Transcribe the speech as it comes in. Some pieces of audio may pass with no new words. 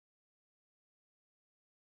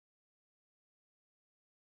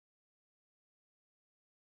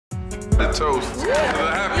A toast to the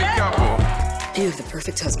happy couple. You're the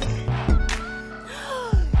perfect husband.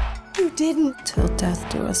 You didn't. Till death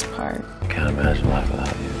do us part. Can't imagine life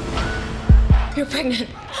without you. You're pregnant.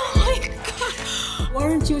 Oh my God. Why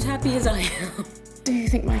aren't you as happy as I am? Do you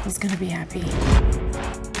think Michael's gonna be happy?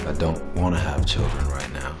 I don't want to have children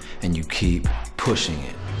right now, and you keep pushing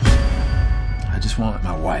it. I just want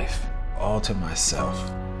my wife all to myself.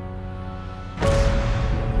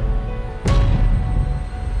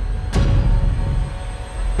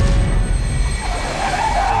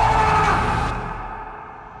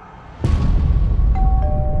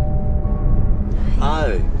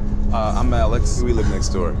 Hi, I'm Alex. We live next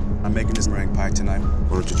door. I'm making this meringue pie tonight.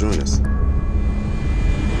 Why don't you join us?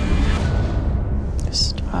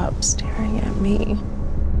 Stop staring at me.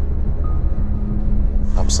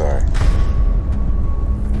 I'm sorry.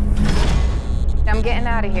 I'm getting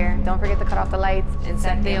out of here. Don't forget to cut off the lights and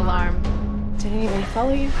set the alarm. Did anybody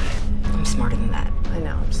follow you? I'm smarter than that. I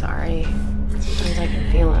know, I'm sorry. Sometimes I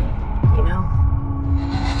can feel it, you know?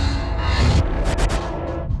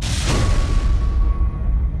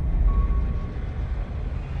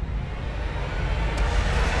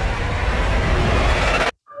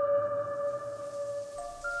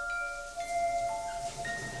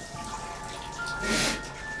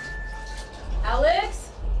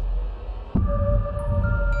 Alex?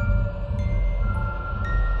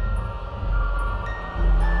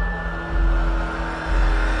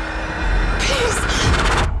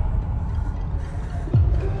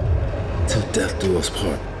 Till death do us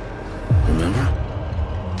part. Remember?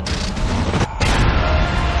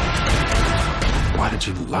 Why did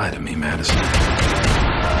you lie to me, Madison?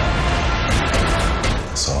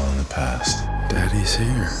 It's all in the past. Daddy's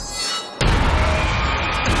here.